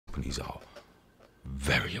companies are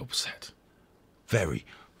very upset. Very,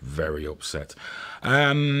 very upset.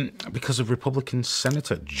 Because of Republican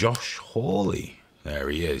Senator Josh Hawley. There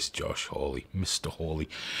he is, Josh Hawley, Mr. Hawley.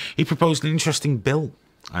 He proposed an interesting bill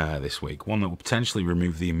this week, one that will potentially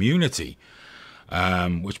remove the immunity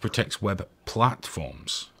which protects web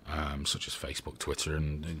platforms, such as Facebook, Twitter,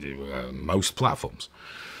 and most platforms.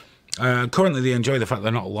 Currently, they enjoy the fact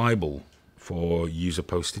they're not liable for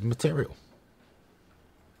user-posted material.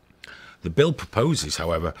 The bill proposes,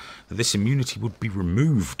 however, that this immunity would be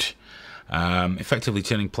removed, effectively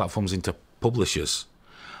turning platforms into publishers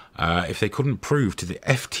if they couldn't prove to the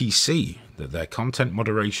FTC that their content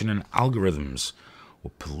moderation and algorithms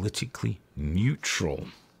were politically neutral.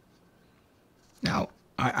 Now,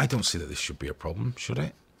 I don't see that this should be a problem, should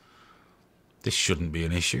it? This shouldn't be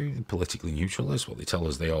an issue. Politically neutral, that's what they tell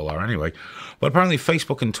us they all are anyway. But apparently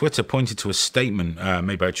Facebook and Twitter pointed to a statement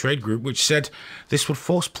made by a trade group which said this would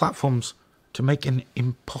force platforms to make an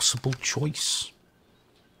impossible choice.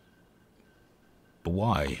 But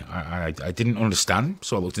why? I didn't understand,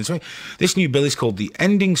 so I looked into it. This new bill is called the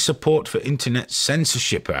Ending Support for Internet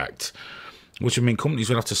Censorship Act, which would mean companies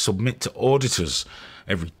would have to submit to auditors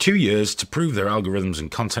every 2 years to prove their algorithms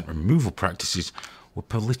and content removal practices were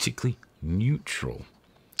politically neutral.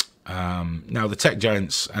 Now, the tech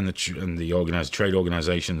giants and the organised trade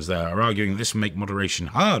organisations there are arguing this would make moderation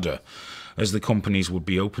harder, as the companies would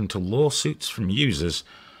be open to lawsuits from users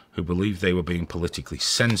who believed they were being politically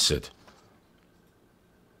censored.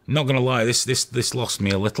 Not going to lie, this lost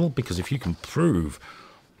me a little, because if you can prove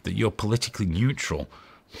that you're politically neutral,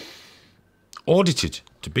 audited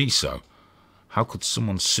to be so, how could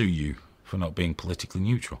someone sue you for not being politically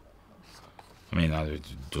neutral? I mean, it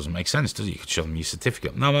doesn't make sense, does it? You could show them your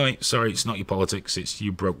certificate. No, mate, sorry, it's not your politics. It's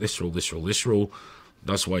you broke this rule, this rule, this rule.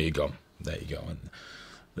 That's why you're gone. There you go. And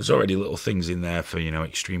there's already little things in there for, you know,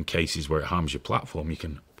 extreme cases where it harms your platform. You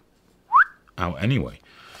can out anyway.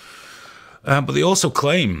 But they also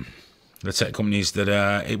claim, the tech companies, that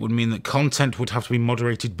it would mean that content would have to be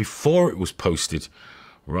moderated before it was posted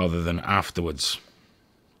rather than afterwards.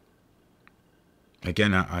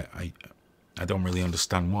 Again, I don't really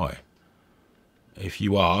understand why. If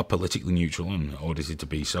you are politically neutral and audited to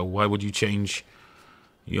be so, why would you change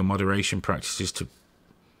your moderation practices to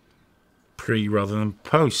pre rather than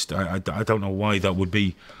post? I don't know why that would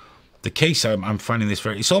be the case. I'm finding this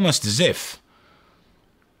very... It's almost as if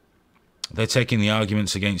they're taking the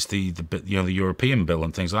arguments against the European bill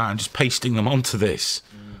and things like that and just pasting them onto this,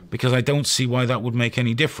 because I don't see why that would make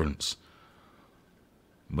any difference.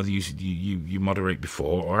 Whether you moderate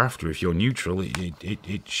before or after, if you're neutral,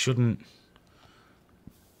 it shouldn't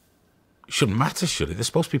matter, should it? They're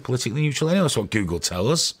supposed to be politically neutral anyway. That's what Google tell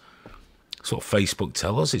us. That's what Facebook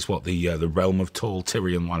tell us. It's what the realm of tall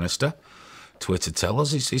Tyrion Lannister, Twitter tell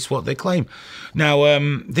us. It's what they claim. Now,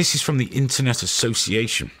 this is from the Internet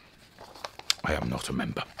Association. I am not a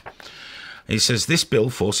member. It says this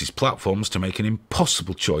bill forces platforms to make an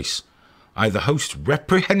impossible choice: either host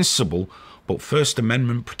reprehensible but First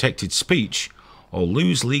Amendment protected speech, or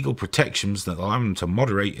lose legal protections that allow them to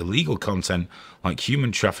moderate illegal content like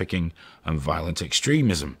human trafficking and violent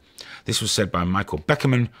extremism. This was said by Michael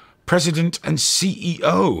Beckerman, President and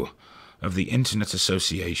CEO of the Internet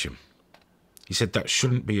Association. He said that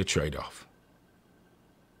shouldn't be a trade-off.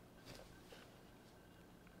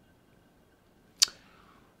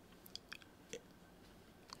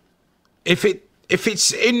 If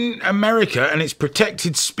it's in America and it's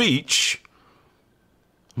protected speech,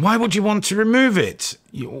 why would you want to remove it?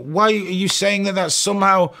 Why are you saying that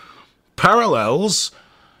somehow parallels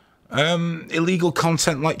illegal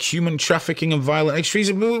content like human trafficking and violent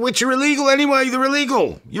extremism, which are illegal anyway? They're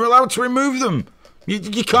illegal. You're allowed to remove them.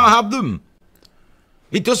 You can't have them.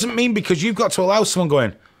 It doesn't mean because you've got to allow someone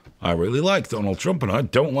going, I really like Donald Trump and I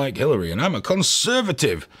don't like Hillary and I'm a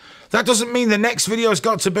conservative. That doesn't mean the next video has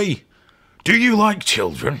got to be, do you like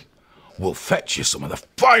children? We'll fetch you some of the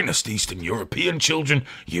finest Eastern European children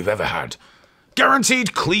you've ever had.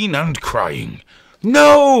 Guaranteed clean and crying.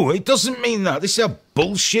 No, it doesn't mean that. This is a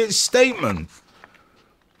bullshit statement.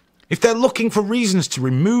 If they're looking for reasons to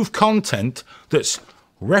remove content that's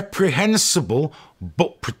reprehensible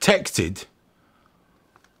but protected,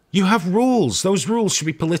 you have rules. Those rules should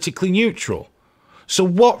be politically neutral. So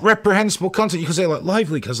what reprehensible content? You could say like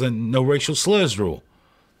Lively because there's no racial slurs rule.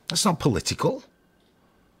 That's not political.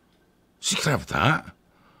 So you can have that.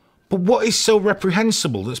 But what is so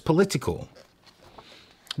reprehensible that's political?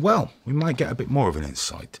 Well, we might get a bit more of an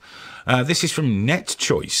insight. This is from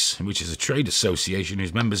NetChoice, which is a trade association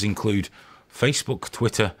whose members include Facebook,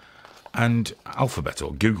 Twitter, and Alphabet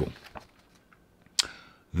or Google.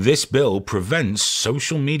 This bill prevents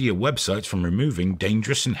social media websites from removing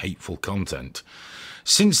dangerous and hateful content,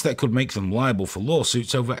 since that could make them liable for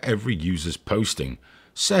lawsuits over every user's posting,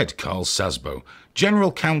 said Carl Sasbo,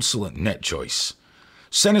 General Counsel at NetChoice.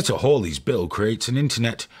 Senator Hawley's bill creates an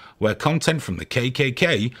internet where content from the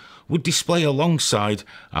KKK would display alongside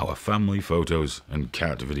our family photos and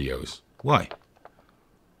cat videos. Why?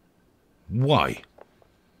 Why?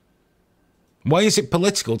 Why is it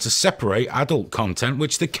political to separate adult content,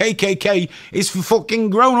 which the KKK is for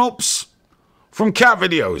fucking grown-ups, from cat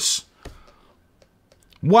videos?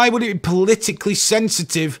 Why would it be politically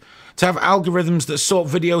sensitive to have algorithms that sort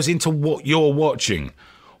videos into what you're watching?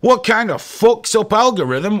 What kind of fucked up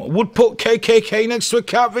algorithm would put KKK next to a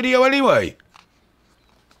cat video anyway?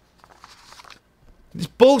 It's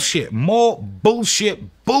bullshit. More bullshit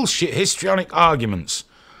histrionic arguments.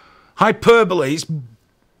 Hyperbole. It's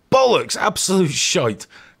bollocks. Absolute shite.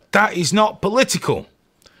 That is not political.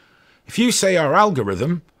 If you say our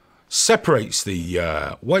algorithm separates the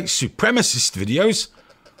white supremacist videos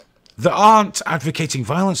that aren't advocating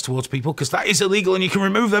violence towards people, because that is illegal and you can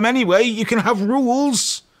remove them anyway, you can have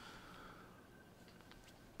rules.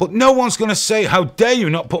 But no one's going to say, how dare you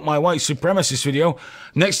not put my white supremacist video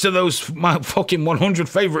next to those my fucking 100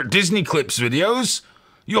 favourite Disney clips videos?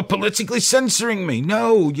 You're politically censoring me.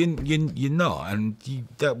 No, you're not. And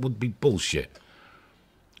that would be bullshit.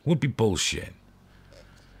 Would be bullshit.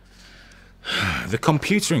 The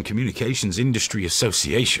Computer and Communications Industry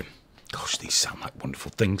Association, gosh, these sound like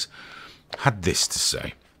wonderful things, had this to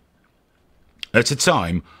say. At a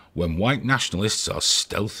time when white nationalists are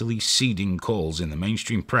stealthily seeding calls in the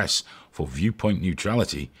mainstream press for viewpoint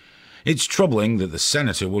neutrality, it's troubling that the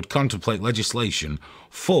senator would contemplate legislation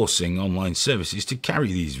forcing online services to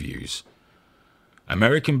carry these views.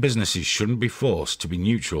 American businesses shouldn't be forced to be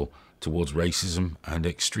neutral towards racism and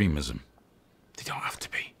extremism. They don't have to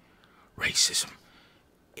be. Racism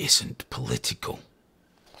isn't political.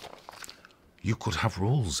 You could have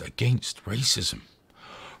rules against racism.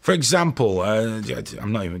 For example, I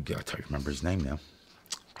don't remember his name now.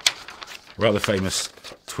 Rather famous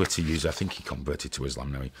Twitter user. I think he converted to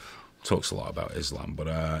Islam now. He talks a lot about Islam,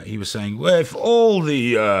 but he was saying, well, if all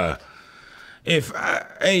the, if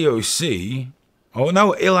AOC, oh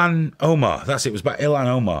no, Ilhan Omar, that's it, it was about Ilhan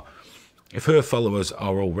Omar. If her followers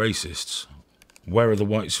are all racists, where are the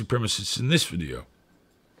white supremacists in this video?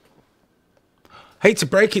 Hate to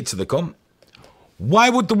break it to the cunt. Why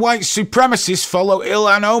would the white supremacists follow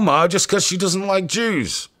Ilhan Omar just because she doesn't like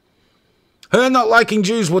Jews? Her not liking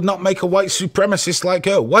Jews would not make a white supremacist like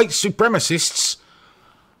her. White supremacists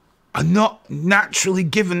are not naturally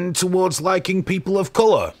given towards liking people of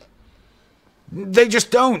colour. They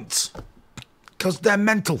just don't. Because they're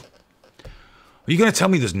mental. Are you going to tell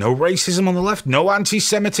me there's no racism on the left? No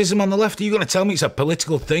anti-Semitism on the left? Are you going to tell me it's a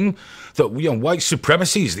political thing that white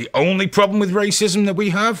supremacy is the only problem with racism that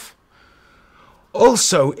we have?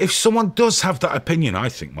 Also, if someone does have that opinion, I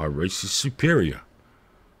think my race is superior.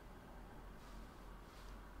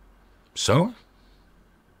 So,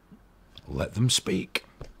 let them speak.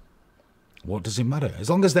 What does it matter? As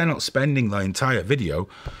long as they're not spending the entire video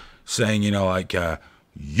saying, you know, like,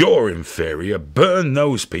 you're inferior, burn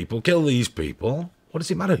those people, kill these people. What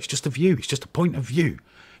does it matter? It's just a view. It's just a point of view.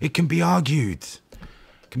 It can be argued.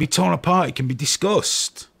 It can be torn apart. It can be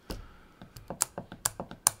discussed.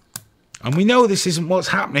 And we know this isn't what's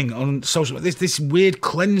happening on social media. There's this weird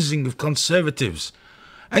cleansing of conservatives.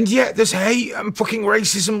 And yet there's hate and fucking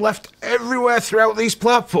racism left everywhere throughout these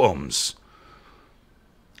platforms.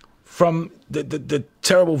 From the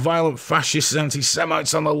terrible violent fascists and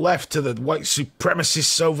anti-Semites on the left to the white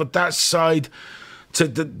supremacists over that side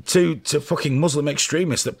to fucking Muslim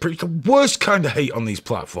extremists that preach the worst kind of hate on these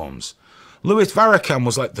platforms. Louis Farrakhan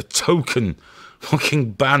was like the token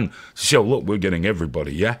fucking ban to show, look, we're getting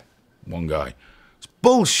everybody, yeah? One guy. It's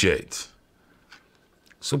bullshit.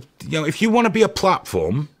 So, you know, if you want to be a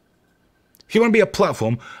platform,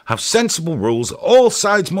 have sensible rules all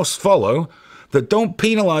sides must follow that don't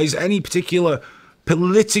penalise any particular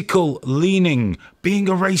political leaning. Being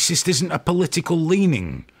a racist isn't a political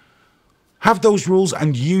leaning. Have those rules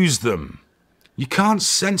and use them. You can't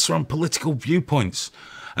censor on political viewpoints.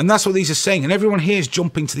 And that's what these are saying. And everyone here is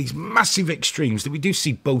jumping to these massive extremes that we do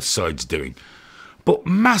see both sides doing. But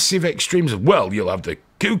massive extremes of, well, you'll have the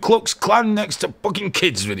Ku Klux Klan next to fucking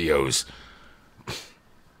kids' videos.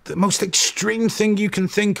 The most extreme thing you can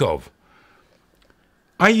think of.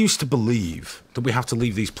 I used to believe that we have to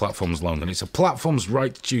leave these platforms alone, and it's a platform's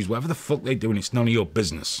right to choose whatever the fuck they do, and it's none of your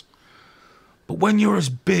business. But when you're as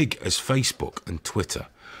big as Facebook and Twitter,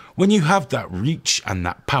 when you have that reach and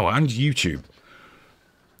that power, and YouTube,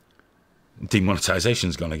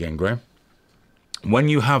 Demonetization's gone again, Graham. When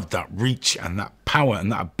you have that reach and that power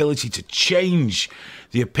and that ability to change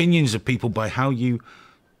the opinions of people by how you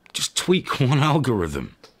just tweak one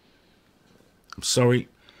algorithm, I'm sorry,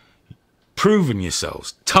 proven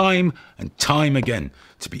yourselves time and time again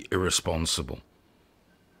to be irresponsible,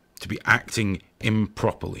 to be acting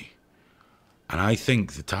improperly. And I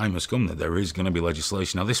think the time has come that there is going to be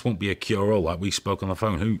legislation. Now, this won't be a cure-all like we spoke on the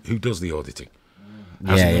phone. Who does the auditing?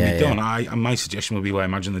 How's it going to be done? And my suggestion would be, well, I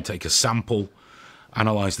imagine they take a sample,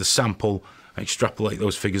 analyse the sample, extrapolate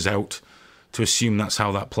those figures out to assume that's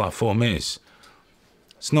how that platform is.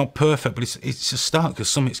 It's not perfect, but it's a start, because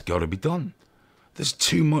something's got to be done. There's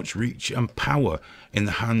too much reach and power in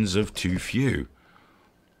the hands of too few,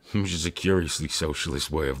 which is a curiously socialist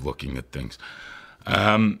way of looking at things.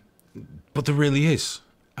 But there really is,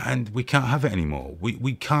 and we can't have it anymore.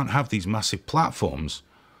 We can't have these massive platforms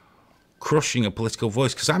crushing a political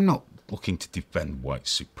voice, because I'm not looking to defend white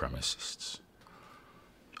supremacists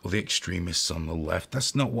or the extremists on the left.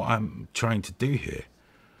 That's not what I'm trying to do here.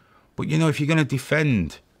 But, you know, if you're going to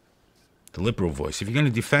defend the liberal voice, if you're going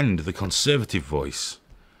to defend the conservative voice,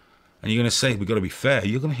 and you're going to say we've got to be fair,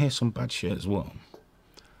 you're going to hear some bad shit as well.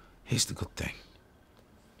 Here's the good thing.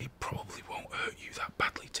 It probably won't hurt you that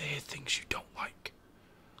badly to hear things you don't like.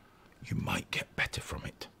 You might get better from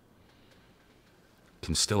it.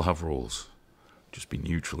 Can still have rules. Just be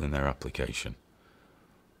neutral in their application.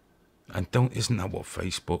 And isn't that what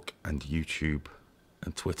Facebook and YouTube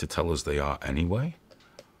and Twitter tell us they are anyway?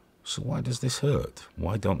 So why does this hurt?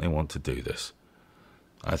 Why don't they want to do this?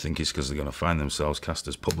 I think it's because they're going to find themselves cast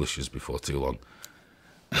as publishers before too long.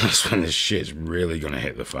 That's when this shit's really going to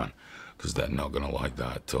hit the fan, because they're not going to like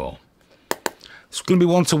that at all. It's going to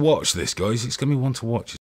be one to watch, this, guys. It's going to be one to watch.